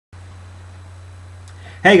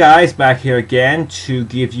Hey guys, back here again to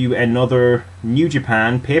give you another New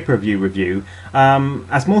Japan pay-per-view review.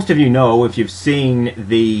 As most of you know, if you've seen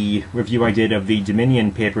the review I did of the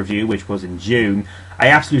Dominion pay-per-view, which was in June, I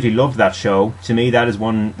absolutely loved that show. To me, that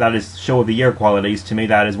is show of the year qualities. To me,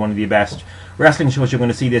 that is one of the best wrestling shows you're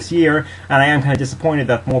going to see this year, and I am kind of disappointed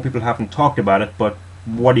that more people haven't talked about it, but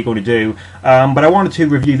what are you going to do? But I wanted to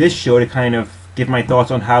review this show to kind of give my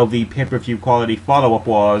thoughts on how the pay-per-view quality follow-up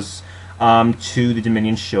was to the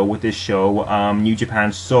Dominion show with this show, New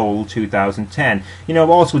Japan Seoul 2010. You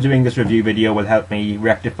know, also doing this review video will help me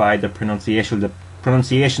rectify the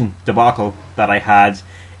pronunciation debacle that I had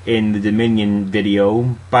in the Dominion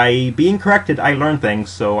video. By being corrected, I learned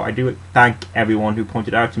things, so I do thank everyone who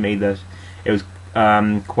pointed out to me that it was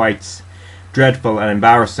quite dreadful and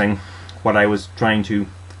embarrassing what I was trying to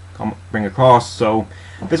bring across. So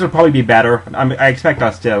this will probably be better. I expect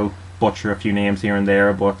I'll still butcher a few names here and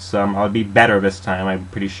there, but I'll be better this time, I'm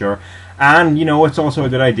pretty sure. And you know, it's also a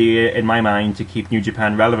good idea in my mind to keep New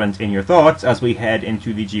Japan relevant in your thoughts as we head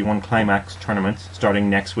into the G1 Climax tournament starting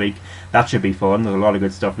next week. That should be fun. There's a lot of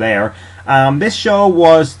good stuff there. This show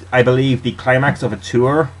was, I believe, the climax of a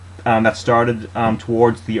tour that started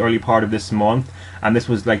towards the early part of this month, and this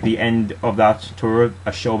was like the end of that tour,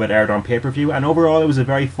 a show that aired on pay-per-view, and overall it was a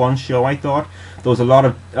very fun show. I thought there was a lot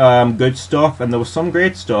of good stuff, and there was some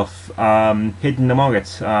great stuff hidden among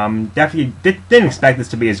it. Definitely didn't expect this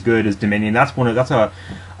to be as good as Dominion. That's a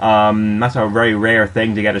very rare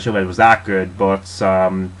thing to get a show that was that good, but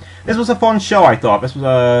this was a fun show. I thought this was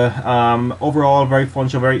a overall very fun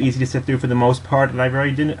show, very easy to sit through for the most part, and I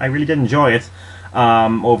really did enjoy it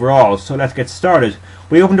overall. So let's get started.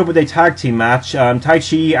 We opened up with a tag team match,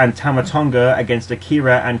 Taichi and Tonga against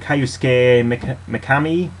AKIRA and Kyosuke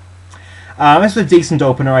Mikami. This was a decent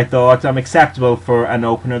opener, I thought. Acceptable for an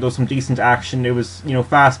opener. There was some decent action. It was, you know,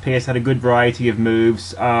 fast-paced, had a good variety of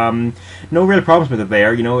moves. No real problems with it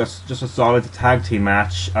there. You know, it's just a solid tag team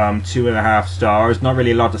match. 2.5 stars. Not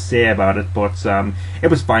really a lot to say about it, but it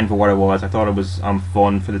was fine for what it was. I thought it was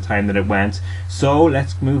fun for the time that it went. So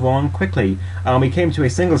let's move on quickly. We came to a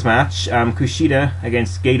singles match. KUSHIDA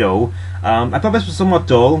against Gedo. I thought this was somewhat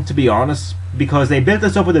dull, to be honest, because they built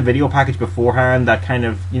this up with a video package beforehand that kind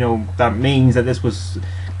of, you know, that means that this was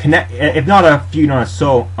if not a feud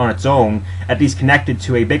on its own, at least connected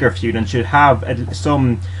to a bigger feud and should have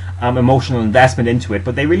some emotional investment into it.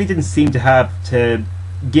 But they really didn't seem to have to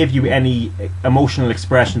give you any emotional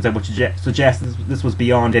expressions that would suggest this was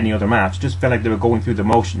beyond any other match. It just felt like they were going through the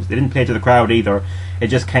motions. They didn't play to the crowd either. It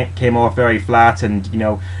just came off very flat and, you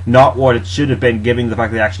know, not what it should have been, given the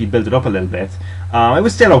fact they actually built it up a little bit. It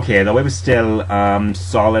was still okay though. It was still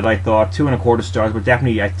solid, I thought. 2.25 stars, but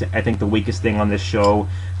definitely I think the weakest thing on this show.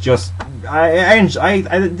 Just I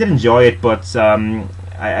did enjoy it, but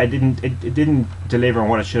it didn't deliver on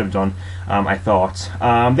what it should have done, I thought.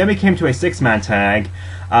 Then we came to a 6-man tag.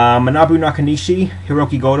 Manabu, Nakanishi,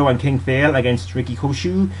 Hirooki, Goto and King Fale against Riki,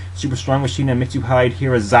 Choshu, Super Strong Machine and Mitsuhide,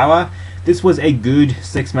 Hirasawa. This was a good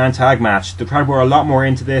 6-man tag match. The crowd were a lot more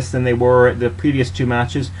into this than they were the previous 2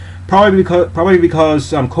 matches. Probably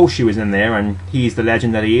because Choshu is in there and he's the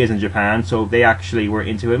legend that he is in Japan, so they actually were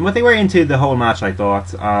into it. But they were into the whole match, I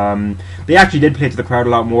thought. They actually did play to the crowd a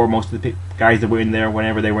lot more. Most of the guys that were in there,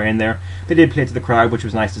 whenever they were in there, they did play to the crowd, which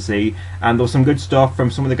was nice to see. And there was some good stuff from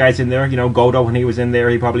some of the guys in there. You know, Goto, when he was in there,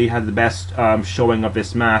 he probably had the best showing of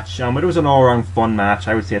this match. But it was an all-around fun match.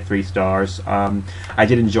 I would say 3 stars. I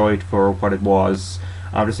did enjoy it for what it was.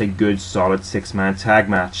 Just a good, solid 6-man tag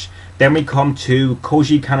match. Then we come to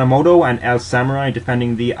Koji Kanemoto and El Samurai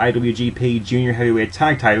defending the IWGP Junior Heavyweight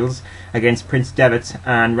Tag titles against Prince Devitt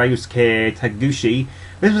and Ryusuke Taguchi.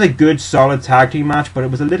 This was a good, solid tag team match, but it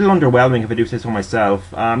was a little underwhelming if I do say so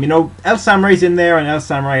myself. You know, El Samurai's in there, and El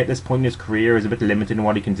Samurai at this point in his career is a bit limited in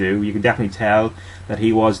what he can do. You can definitely tell that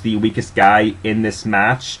he was the weakest guy in this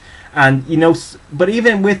match. And, you know, but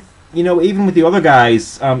even with the other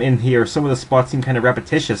guys in here, some of the spots seemed kind of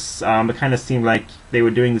repetitious. It kind of seemed like they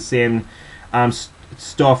were doing the same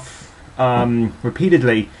stuff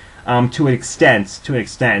repeatedly to an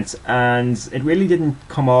extent, and it really didn't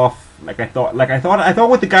come off like I thought. I thought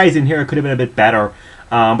with the guys in here it could have been a bit better,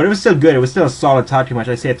 but it was still good. It was still a solid tag team match.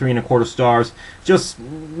 I say 3.25 stars. Just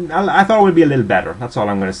I thought it would be a little better. That's all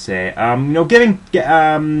I'm going to say. You know, giving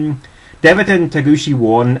Devitt and Taguchi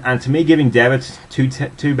won, and to me, giving Devitt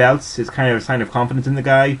two belts is kind of a sign of confidence in the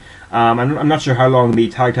guy. I'm not sure how long the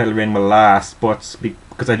tag title reign will last, but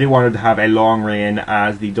because I do want to have a long reign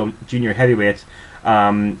as the junior heavyweight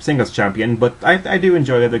singles champion, but I do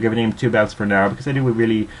enjoy that they're giving him 2 belts for now, because I do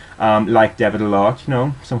really like Devitt a lot. You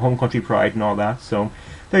know, some home country pride and all that. So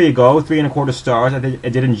there you go, 3.25 stars. I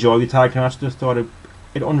did enjoy the tag match. Just thought it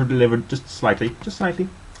it under-delivered just slightly,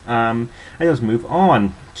 and let's move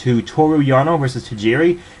on to Toru Yano versus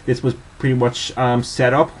Tajiri. This was pretty much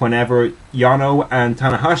set up whenever Yano and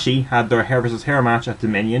Tanahashi had their hair versus hair match at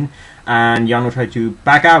Dominion, and Yano tried to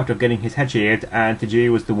back out of getting his head shaved, and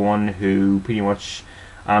Tajiri was the one who pretty much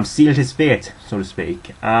sealed his fate, so to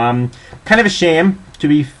speak. Kind of a shame, to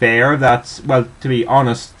be fair, that, well, to be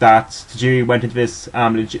honest, that Tajiri went into this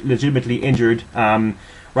legitimately injured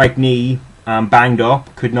right knee, banged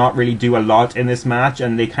up, could not really do a lot in this match,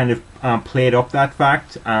 and they kind of played up that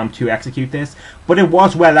fact to execute this. But it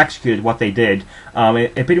was well executed, what they did.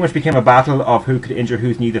 It pretty much became a battle of who could injure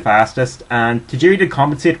whose knee the fastest, and Tajiri did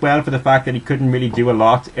compensate well for the fact that he couldn't really do a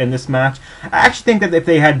lot in this match. I actually think that if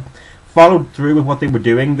they had followed through with what they were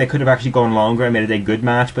doing, they could have actually gone longer and made it a good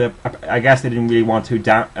match, but I guess they didn't really want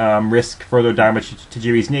to risk further damage to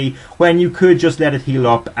Tajiri's knee when you could just let it heal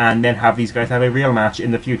up and then have these guys have a real match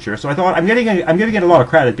in the future. So I thought I'm giving it a lot of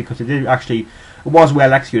credit because it was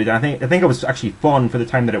well executed, and I think it was actually fun for the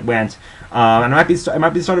time that it went, and it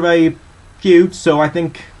might be sort of a feud, so I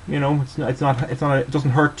think, you know, it doesn't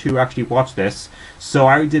hurt to actually watch this. So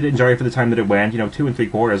I did enjoy it for the time that it went. You know, 2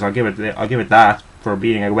 3/4. I'll give it that for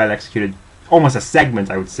being a well executed, almost a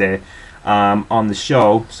segment, I would say, on the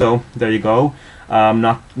show. So there you go.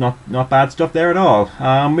 Not bad stuff there at all.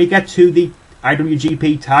 We get to the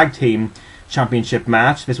IWGP Tag Team Championship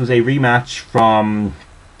match. This was a rematch from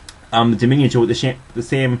the Dominion show with the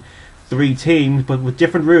same 3 teams, but with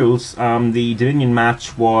different rules. The Dominion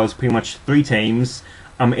match was pretty much 3 teams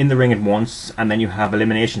in the ring at once, and then you have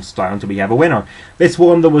elimination style until we have a winner. This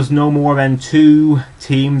one, there was no more than 2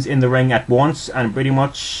 teams in the ring at once, and pretty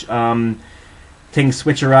much things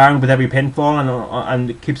switch around with every pinfall,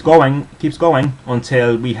 and it keeps going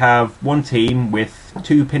until we have one team with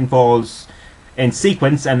 2 pinfalls in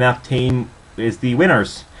sequence, and that team is the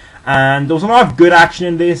winners. And there was a lot of good action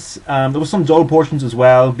in this. There was some dull portions as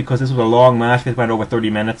well, because this was a long match. It went over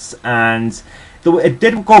 30 minutes, and it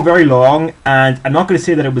did go very long. And I'm not going to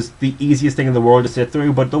say that it was the easiest thing in the world to sit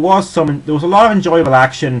through, but there was a lot of enjoyable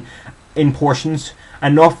action in portions,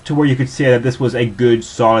 enough to where you could say that this was a good,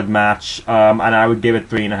 solid match. And I would give it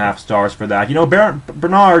 3.5 stars for that. You know,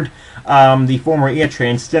 Bernard, the former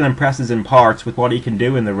A-Train, still impresses in parts with what he can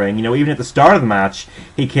do in the ring. You know, even at the start of the match,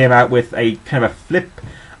 he came out with a kind of a flip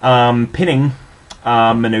pinning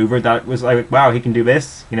maneuver that was like, wow, he can do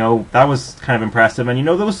this. You know, that was kind of impressive. And you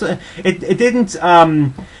know, there was it didn't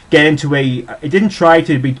get into it didn't try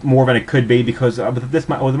to be more than it could be, because with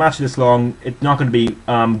the match this long, it's not going to be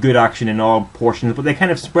good action in all portions, but they kind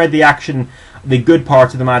of spread the action, the good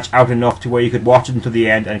parts of the match out enough to where you could watch it until the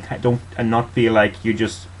end and not feel like you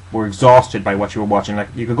just were exhausted by what you were watching. Like,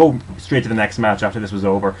 you could go straight to the next match after this was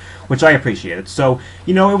over, which I appreciated. So,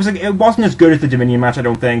 you know, it wasn't as good as the Dominion match, I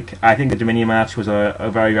don't think. I think the Dominion match was a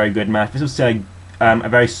very, very good match. This was still a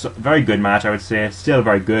very good match, I would say. Still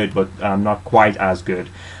very good, but not quite as good.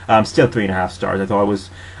 Still 3.5 stars. I thought it was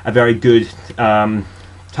a very good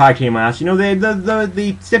tag team match. You know,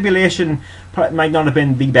 the stipulation might not have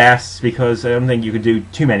been the best, because I don't think you could do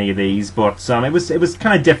too many of these, but it was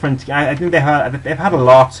kind of different. I think they've had a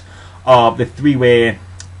lot of the 3-way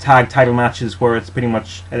tag title matches where it's pretty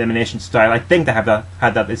much elimination style. I think they had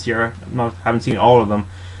that this year. Haven't seen all of them,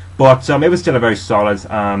 but it was still a very solid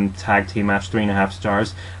tag team match. 3.5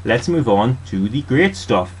 stars. Let's move on to the great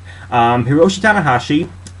stuff. Hiroshi Tanahashi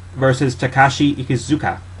versus Takashi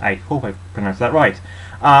Iizuka. I hope I pronounced that right.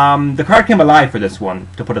 The crowd came alive for this one,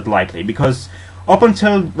 to put it lightly, because up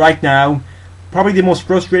until right now, probably the most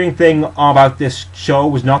frustrating thing about this show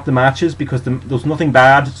was not the matches, because there was nothing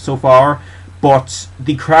bad so far, but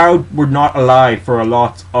the crowd were not alive for a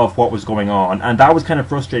lot of what was going on, and that was kind of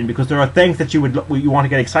frustrating, because there are things that you want to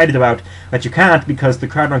get excited about that you can't, because the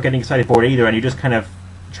crowd aren't getting excited for it either, and you just kind of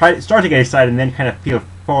start to get excited and then kind of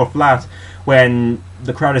fall flat when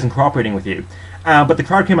the crowd isn't cooperating with you. But the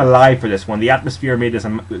crowd came alive for this one. The atmosphere made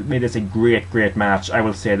this a great match. I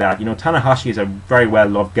will say that. You know, Tanahashi is a very well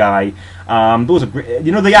loved guy.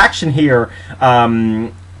 The action here,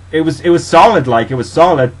 it was solid. It was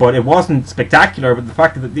solid, but it wasn't spectacular. But the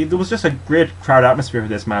fact that there was just a great crowd atmosphere for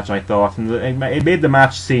this match, I thought, and it made the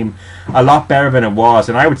match seem a lot better than it was.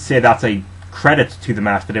 And I would say that's a credit to the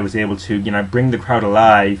match, that it was able to, you know, bring the crowd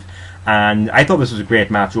alive. And I thought this was a great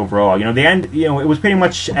match overall. You know, the end. You know, it was pretty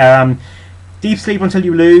much deep sleep until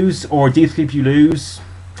you lose, or deep sleep you lose.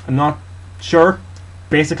 I'm not sure.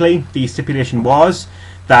 Basically, the stipulation was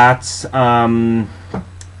that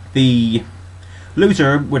the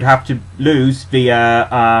loser would have to lose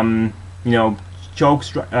via, you know,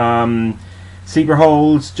 chokes, sleeper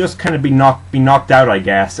holds, just kind of be knocked out, I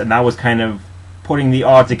guess. And that was kind of putting the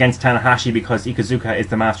odds against Tanahashi because Iizuka is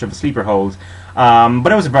the master of the sleeper hold.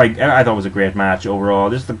 But it was I thought it was a great match overall.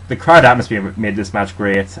 The crowd atmosphere made this match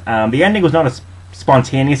great. The ending was not as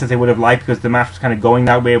spontaneous as I would have liked because the match was kind of going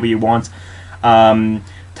that way where you want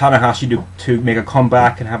Tanahashi to make a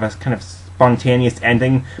comeback and have a kind of spontaneous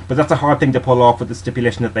ending, but that's a hard thing to pull off with the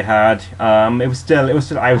stipulation that they had. I would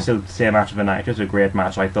still say a match of the night. It was a great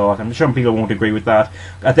match, I thought. I'm sure people won't agree with that.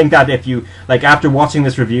 I think that if you after watching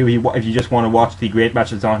this review, if you just want to watch the great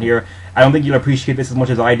matches on here, I don't think you'll appreciate this as much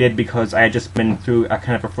as I did because I had just been through a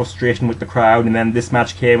kind of a frustration with the crowd, and then this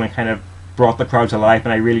match came and kind of brought the crowd to life,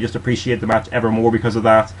 and I really just appreciate the match ever more because of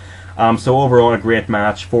that. So overall, a great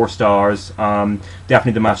match, 4 stars.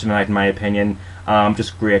 Definitely the match of the night in my opinion.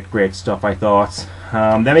 Just great stuff, I thought.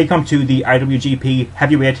 Then we come to the IWGP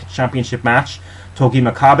Heavyweight Championship match. Togi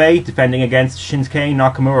Makabe defending against Shinsuke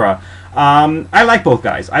Nakamura. I like both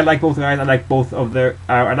guys. I like both of their.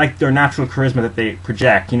 I like their natural charisma that they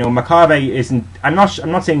project. You know, Makabe isn't. I'm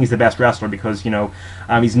not saying he's the best wrestler because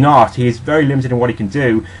he's not. He's very limited in what he can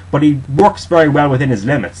do, but he works very well within his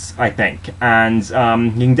limits, I think, and he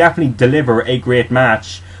can definitely deliver a great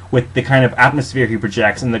match with the kind of atmosphere he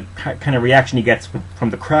projects and the kind of reaction he gets from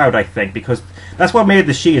the crowd, I think, because that's what made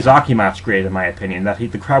the Shiozaki match great, in my opinion, that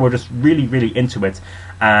the crowd were just really into it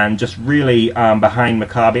and just really behind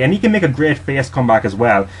Makabe, and he can make a great face comeback as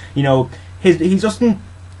well. You know, he doesn't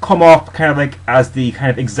come off kind of like as the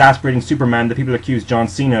kind of exasperating Superman that people accuse John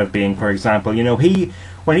Cena of being, for example. You know,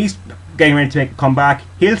 when he's getting ready to make a comeback,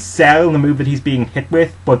 he'll sell the move that he's being hit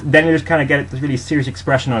with, but then you just kind of get this really serious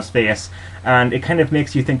expression on his face, and it kind of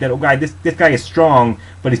makes you think that, oh god, this guy is strong,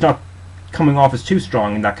 but he's not coming off as too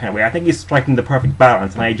strong in that kind of way. I think he's striking the perfect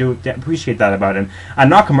balance, and I do appreciate that about him.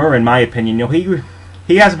 And Nakamura, in my opinion, you know,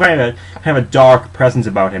 he has kind of a dark presence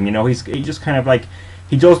about him. You know, he just kind of like,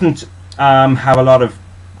 he doesn't have a lot of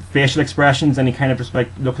facial expressions, and he kind of just like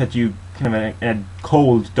looks at you kind of in a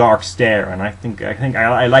cold, dark stare. And I think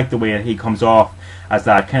I like the way that he comes off as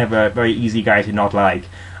that kind of a very easy guy to not like.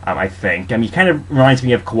 I think. He kind of reminds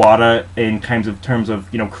me of Kawada in terms of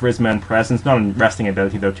charisma and presence, not in wrestling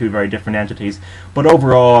ability. They're two very different entities. But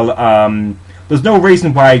overall, there's no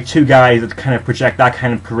reason why two guys that kind of project that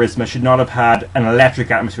kind of charisma should not have had an electric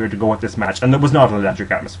atmosphere to go with this match. And there was not an electric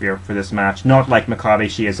atmosphere for this match, not like Makabe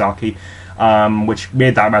Shiozaki, which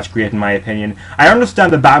made that match great in my opinion. I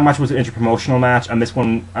understand that match was an interpromotional match, and this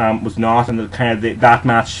one was not, and that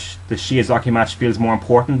match, the Shiozaki match, feels more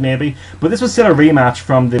important maybe. But this was still a rematch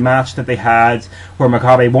from the match that they had where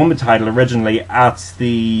Makabe won the title originally at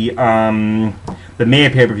the May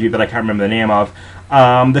pay-per-view that I can't remember the name of.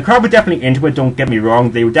 The crowd were definitely into it, don't get me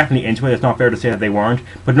wrong, they were definitely into it, it's not fair to say that they weren't,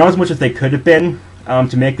 but not as much as they could have been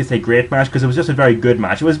to make this a great match, because it was just a very good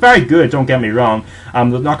match. It was very good, don't get me wrong.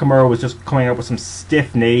 Nakamura was just coming out with some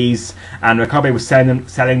stiff knees, and Makabe was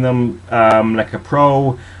selling them like a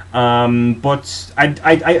pro, but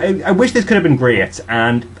I wish this could have been great,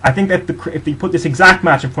 and I think that if they put this exact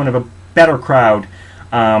match in front of a better crowd,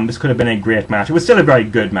 this could have been a great match. It was still a very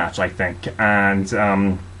good match, I think, and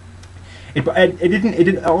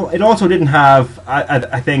It also didn't have,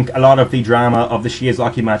 I think, a lot of the drama of the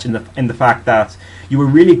Shiozaki match in the fact that you were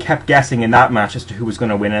really kept guessing in that match as to who was going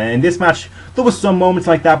to win. And in this match, there was some moments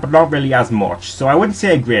like that, but not really as much. So I wouldn't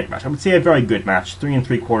say a great match. I would say a very good match. 3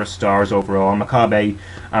 3/4 stars overall. Makabe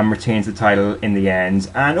retains the title in the end.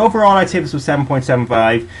 And overall, I'd say this was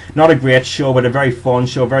 7.75. Not a great show, but a very fun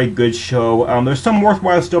show, very good show. There's some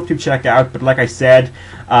worthwhile stuff to check out, but like I said,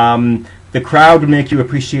 the crowd would make you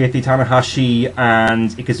appreciate the Tanahashi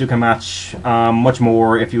and Iizuka match much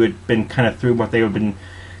more if you had been kind of through what they would have been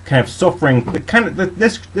kind of suffering.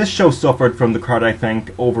 This show suffered from the crowd, I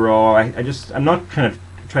think, overall. I'm not kind of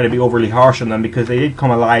trying to be overly harsh on them because they did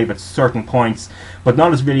come alive at certain points, but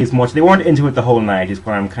not as really as much. They weren't into it the whole night, is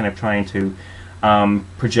what I'm kind of trying to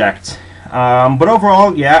project. But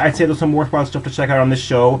overall, yeah, I'd say there's some worthwhile stuff to check out on this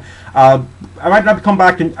show. I might not come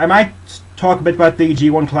back to. I might talk a bit about the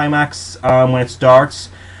G1 Climax when it starts,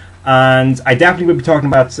 and I definitely will be talking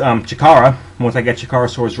about Chikara once I get Chikara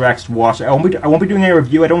Source Rex to watch. I won't be doing a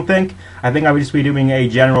review, I don't think. I think I will just be doing a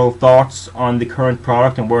general thoughts on the current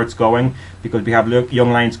product and where it's going, because we have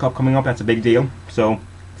Young Lions Cup coming up. That's a big deal. So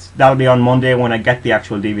that'll be on Monday when I get the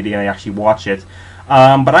actual DVD and I actually watch it.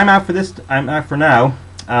 But I'm out for this. I'm out for now.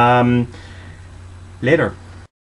 Later.